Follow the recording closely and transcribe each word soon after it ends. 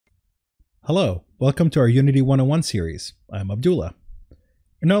Hello, welcome to our Unity 101 series. I'm Abdullah.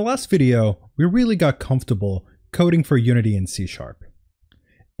 In our last video, we really got comfortable coding for Unity in C#.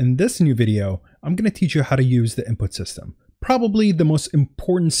 In this new video, I'm going to teach you how to use the input system, probably the most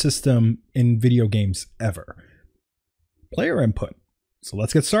important system in video games ever. Player input. So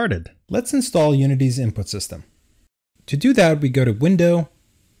let's get started. Let's install Unity's input system. To do that, we go to Window,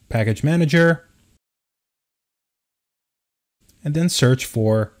 Package Manager, and then search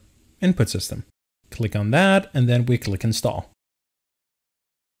for Input System. Click on that, and then we click Install.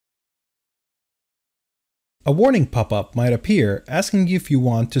 A warning pop-up might appear asking you if you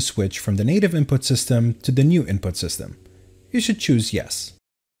want to switch from the native input system to the new input system. You should choose Yes.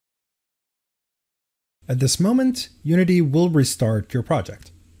 At this moment, Unity will restart your project.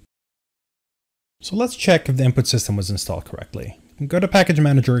 So let's check if the input system was installed correctly. Go to Package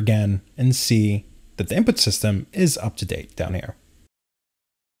Manager again and see that the input system is up to date down here.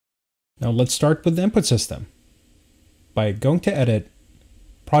 Now let's start with the input system by going to Edit,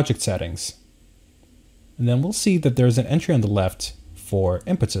 Project Settings, and then we'll see that there's an entry on the left for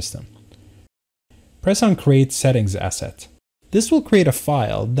Input System. Press on Create Settings Asset. This will create a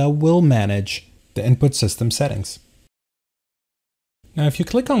file that will manage the input system settings. Now if you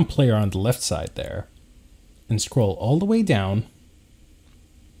click on Player on the left side there and scroll all the way down,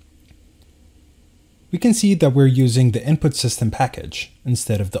 we can see that we're using the input system package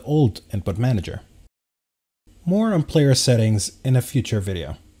instead of the old input manager. More on player settings in a future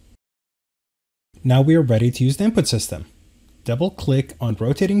video. Now we are ready to use the input system. Double click on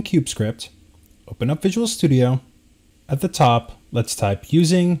rotating cube script, open up Visual Studio. At the top, let's type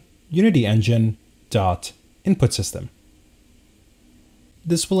using Unity Engine .input system.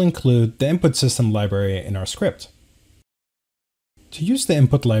 This will include the input system library in our script. To use the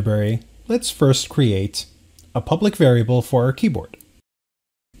input library, let's first create a public variable for our keyboard.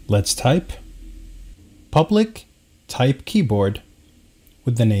 Let's type public type keyboard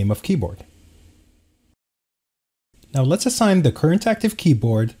with the name of keyboard. Now let's assign the current active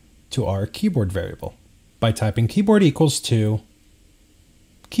keyboard to our keyboard variable by typing keyboard equals to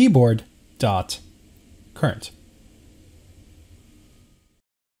keyboard dot current.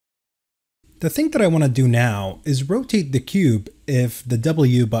 The thing that I want to do now is rotate the cube if the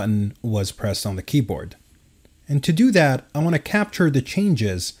W button was pressed on the keyboard. And to do that, I want to capture the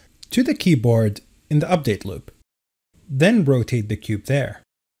changes to the keyboard in the update loop. Then rotate the cube there.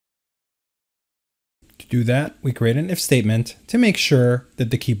 To do that, we create an if statement to make sure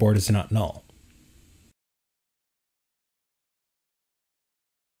that the keyboard is not null.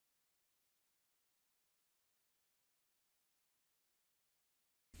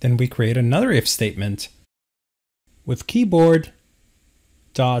 Then we create another if statement with keyboard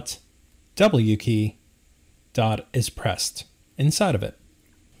dot W key dot is pressed inside of it.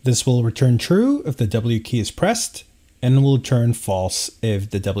 This will return true if the W key is pressed and will return false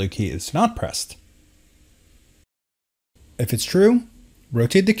if the W key is not pressed. If it's true,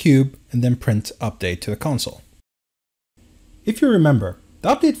 rotate the cube and then print update to the console. If you remember,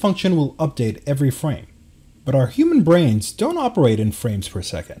 the update function will update every frame. But our human brains don't operate in frames per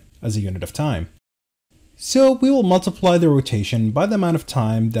second as a unit of time. So we will multiply the rotation by the amount of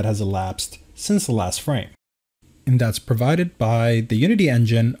time that has elapsed since the last frame. And that's provided by the Unity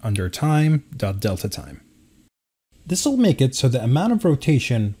engine under time.deltaTime. This will make it so the amount of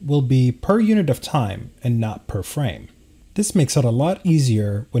rotation will be per unit of time and not per frame. This makes it a lot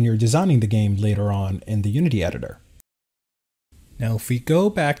easier when you're designing the game later on in the Unity editor. Now if we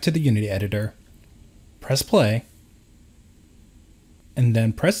go back to the Unity editor, press play, and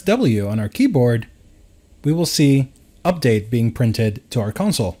then press W on our keyboard, we will see update being printed to our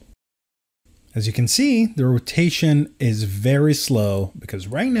console. As you can see, the rotation is very slow because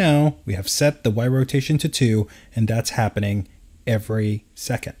right now we have set the Y rotation to 2 and that's happening every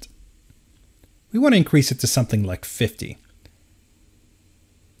second. We want to increase it to something like 50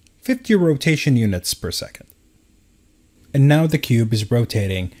 rotation units per second. And now the cube is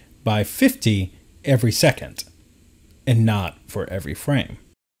rotating by 50 every second, and not for every frame.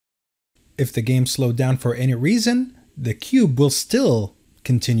 If the game slowed down for any reason, the cube will still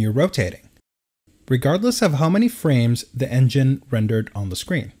continue rotating, regardless of how many frames the engine rendered on the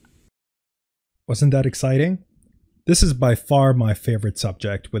screen. Wasn't that exciting? This is by far my favorite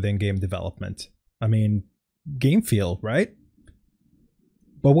subject within game development. I mean, game feel, right?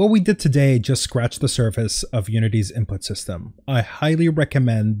 But what we did today just scratched the surface of Unity's input system. I highly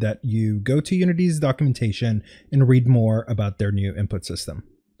recommend that you go to Unity's documentation and read more about their new input system.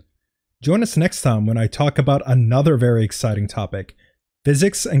 Join us next time when I talk about another very exciting topic,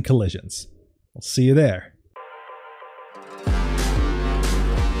 physics and collisions. I'll see you there.